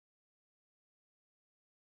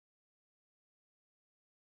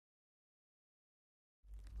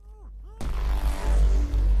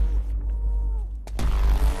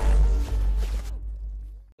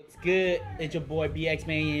good? It's your boy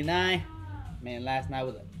BXman89. Man, last night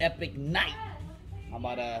was an epic night. I'm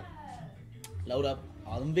about to load up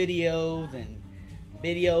all them videos, and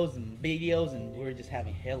we're just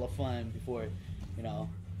having hella fun before, you know,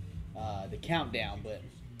 the countdown. But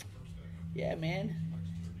yeah, man,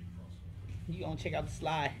 you gonna check out the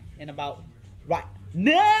slide in about right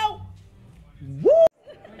now. Woo!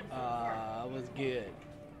 It was good.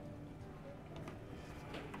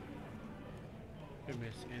 Hey,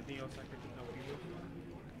 miss, anything else I can help you with?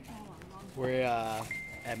 We're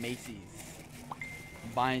at Macy's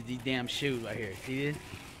buying these damn shoes right here. See this?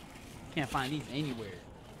 Can't find these anywhere.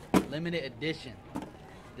 Limited edition.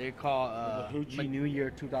 They're called the Hoochie New Year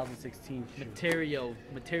 2016 shoe.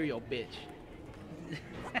 Material bitch.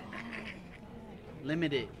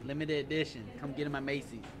 limited edition. Come get them at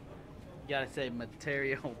Macy's. You gotta say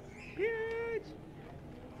material bitch.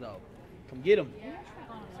 So come get them.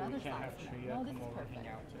 So we can't have Tria come over and hang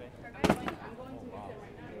out today? Oh, wow.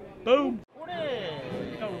 Boom.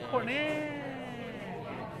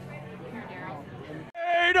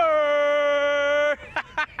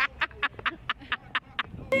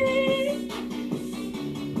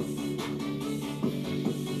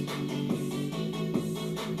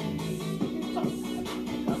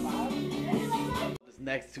 This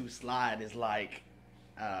next two slide is like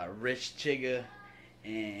Rich Chigga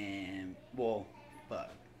and, well,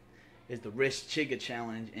 fuck. It's the Rich Chigga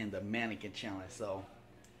challenge and the mannequin challenge. So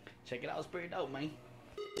check it out. It's pretty dope, man.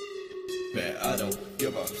 Man, I don't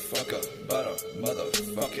give a fuck about a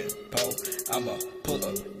motherfucking pole. I'ma pull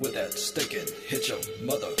up with that stick and hit your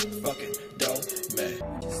motherfucking dome, man.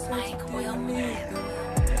 Mike Wilman.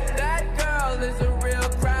 That girl is a real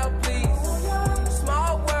crowd, please.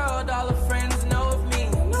 Small world, all her friends know of me.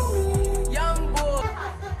 Young boy.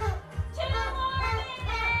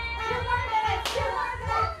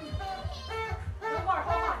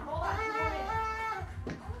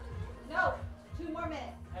 No, 2 more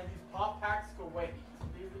minutes. And these pop packs go wait.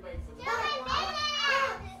 These make some.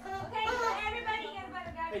 Okay, so everybody get a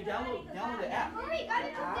better guy. Hey, download the app. Hurry, got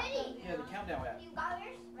it ready. Yeah, the countdown app. You got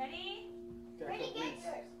yours? Ready? Ready, get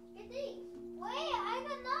yours. Get these. Wait, I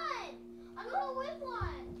got none. I'm gonna win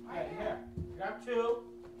one. Yeah, here. Grab 2.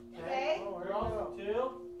 Okay. We're all 2.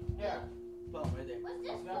 Here. Boom, right there. What's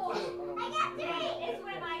this Grab for? 2. I got 3. It's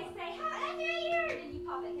when I say, Happy New Year, and you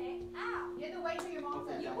pop it, okay? Ow. You have to wait till your mom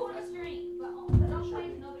says. You pull the string, but don't point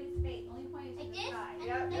to nobody's face. Only point to the side.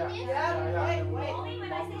 Yeah. Wait. Only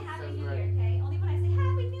when I say Happy New Year, okay? Only when I say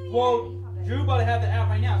Happy New Year. Well, then you pop it. Drew about to have the app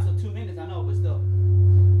right now, so 2 minutes, I know, but still.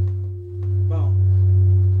 Boom.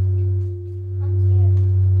 I'm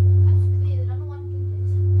scared. I don't want to do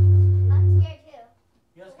this. I'm scared too.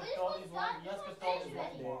 Yes, control these one. Yes, control these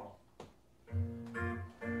one.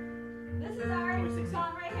 This is our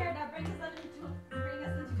song right here that brings us into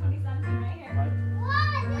 2017 right here. Right.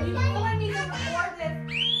 What? Are you telling me to record this?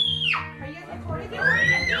 Are you guys recording this? Right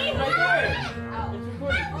there. Oh. It's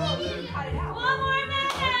recording. Oh, you cut it out. 1 more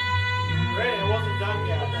minute! Great, it wasn't done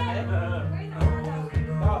yet.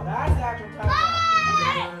 Oh, that's the actual time.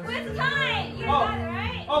 Where's the time? You Oh. got it,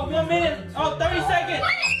 right? Oh, 1 minute. Oh, 30 seconds.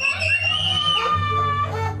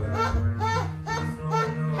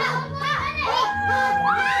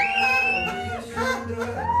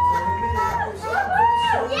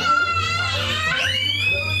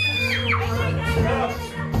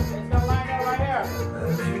 It's gonna line up right here.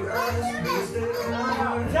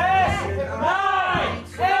 10, 9,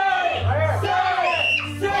 8, 7,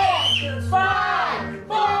 6, 5,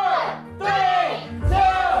 4, 3,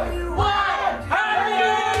 2, 1. Happy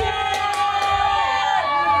New Year!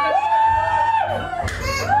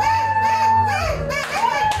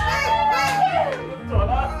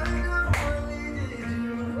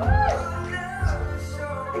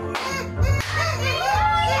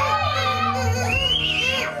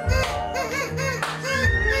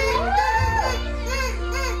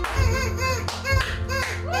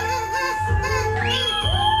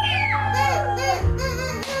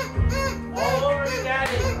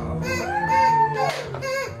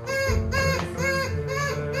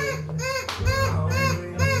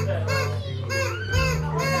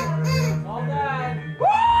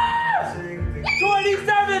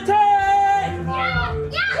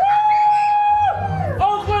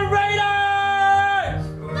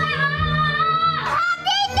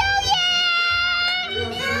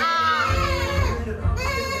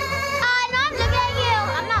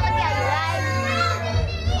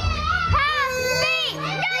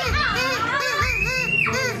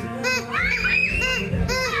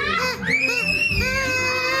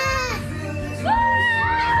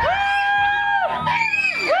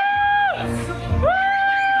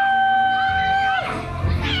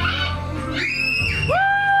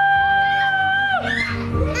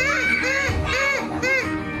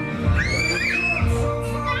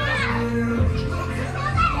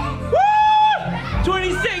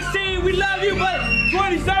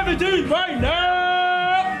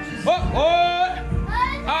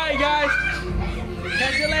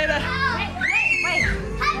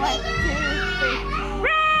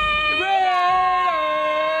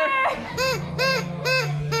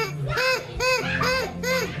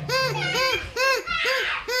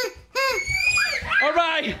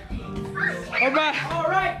 right. All right. All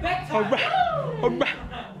right, back time. All right. All right.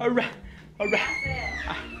 All right. All right.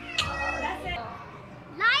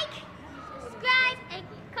 Like, subscribe, and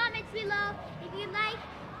comment below if you like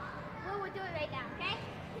what we're doing right now, okay?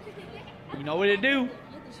 You know what to do.